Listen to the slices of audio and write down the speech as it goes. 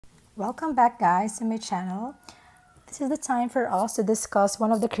Welcome back, guys, to my channel. This is the time for us to discuss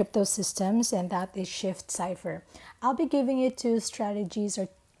one of the crypto systems, and that is Cipher. I'll be giving you two strategies or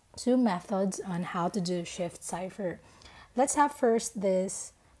two methods on how to do Cipher. Let's have first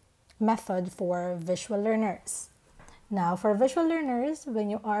this method for visual learners. Now, for visual learners, when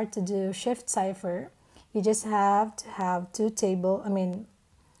you are to do Cipher, you just have to have two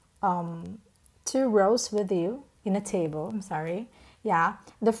rows with you in a table. Yeah,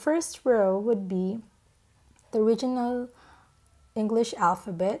 the first row would be the original English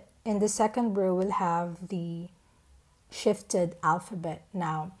alphabet, and the second row will have the shifted alphabet.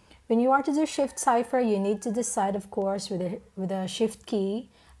 Now, when you are to do Cipher, you need to decide, of course, with the shift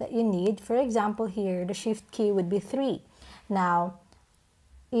key that you need. For example, here, the shift key would be 3. Now,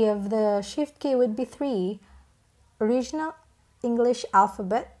 if the shift key would be 3, original English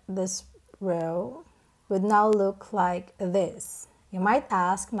alphabet, this row, would now look like this. You might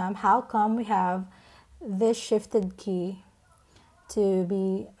ask, ma'am, how come we have this shifted key to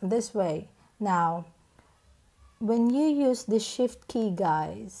be this way? Now, when you use the shift key,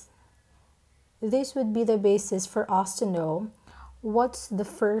 guys, this would be the basis for us to know what's the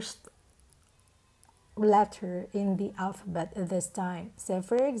first letter in the alphabet at this time. So,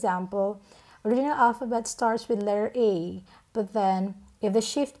 for example, original alphabet starts with letter A, but then if the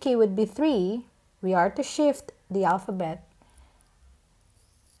shift key would be 3, we are to shift the alphabet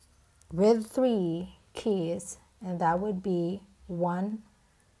with 3 keys, and that would be 1,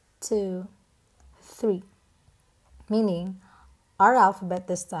 2, 3. Meaning, our alphabet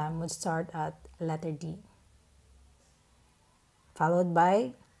this time would start at letter D, followed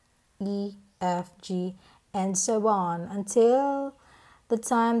by E, F, G, and so on until the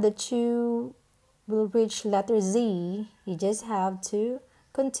time that you will reach letter Z. You just have to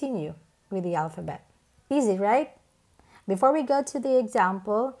continue with the alphabet. Easy, right? Before we go to the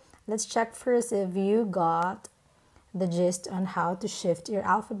example, let's check first if you got the gist on how to shift your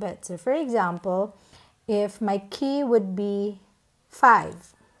alphabet. So, for example, if my key would be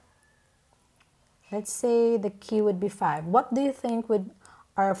 5, let's say the key would be 5. What do you think would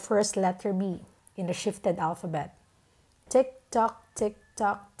our first letter be in the shifted alphabet? Tick tock, tick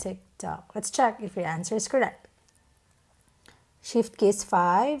tock, tick tock. Let's check if your answer is correct. Shift key is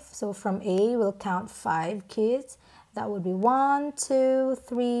 5, so from A we'll count 5 keys. That would be 1, 2,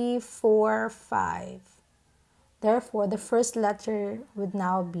 3, 4, 5. Therefore, the first letter would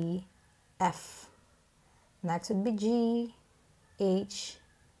now be F. Next would be G, H,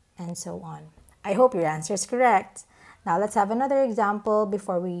 and so on. I hope your answer is correct. Now, let's have another example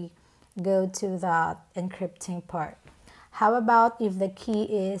before we go to the encrypting part. How about if the key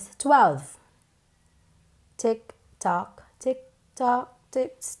is 12? Tick, tock, tick, tock,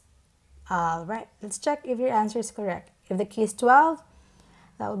 tick. All right, let's check if your answer is correct. If the key is 12,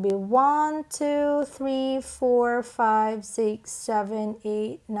 that would be 1, 2, 3, 4, 5, 6, 7,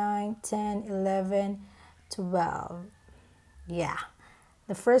 8, 9, 10, 11, 12. Yeah,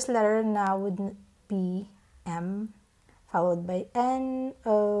 the first letter now would be M, followed by N,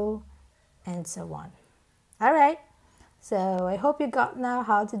 O, and so on. All right, so I hope you got now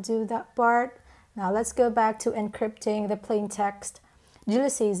how to do that part. Now let's go back to encrypting the plain text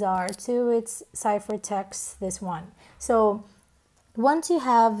Julius Caesar to its ciphertext, this one. So once you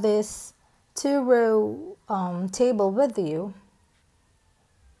have this 2-row table with you,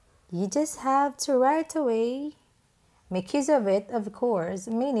 you just have to right away make use of it, of course.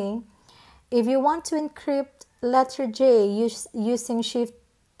 Meaning, if you want to encrypt letter J using shift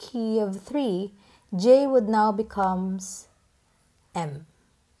key of 3, J would now becomes M.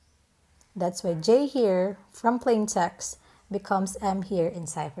 That's why J here from plain text becomes M here in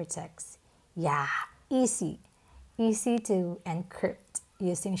ciphertext. Yeah, easy to encrypt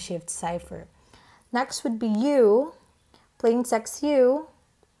using shift cipher. Next would be U. Plain text U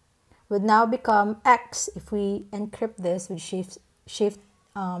would now become X if we encrypt this with shift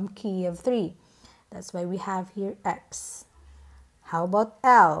key of 3. That's why we have here X. How about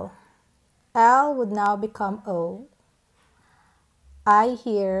L? L would now become O. I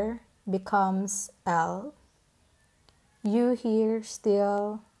here becomes L. U here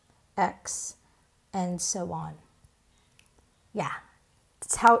still X, and so on. Yeah,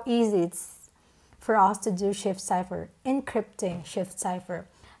 that's how easy it's for us to do shift cipher, encrypting shift cipher.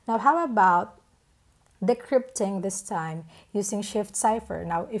 Now, how about decrypting this time using shift cipher?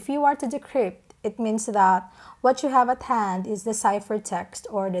 Now, if you are to decrypt, it means that what you have at hand is the ciphertext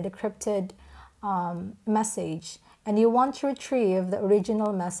or the decrypted message, and you want to retrieve the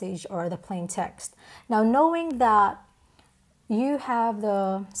original message or the plain text. Now, knowing that you have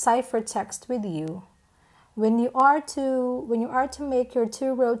the ciphertext with you, when you are to make your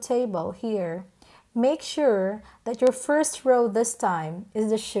 2-row table here, make sure that your first row this time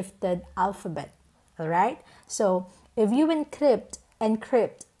is the shifted alphabet. All right? So if you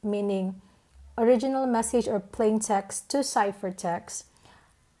encrypt, meaning original message or plain text to ciphertext,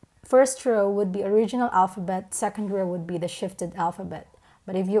 first row would be original alphabet, second row would be the shifted alphabet.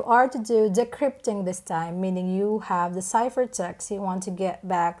 But if you are to do decrypting this time, meaning you have the ciphertext, you want to get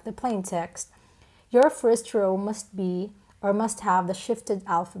back the plain text, your first row must be or must have the shifted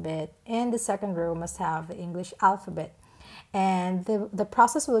alphabet, and the second row must have the English alphabet. And the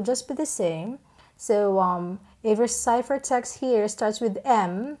process will just be the same. So if your ciphertext here starts with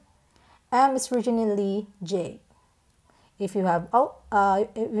M, M is originally J. If you have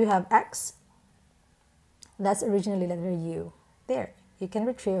X, that's originally letter U. There, you can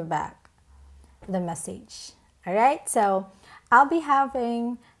retrieve back the message. All right, so I'll be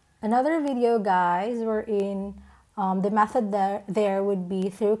having another video, guys, wherein the method there would be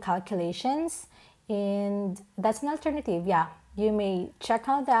through calculations, and that's an alternative. Yeah, you may check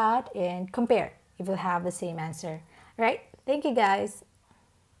on that and compare if you have the same answer. All right, thank you, guys.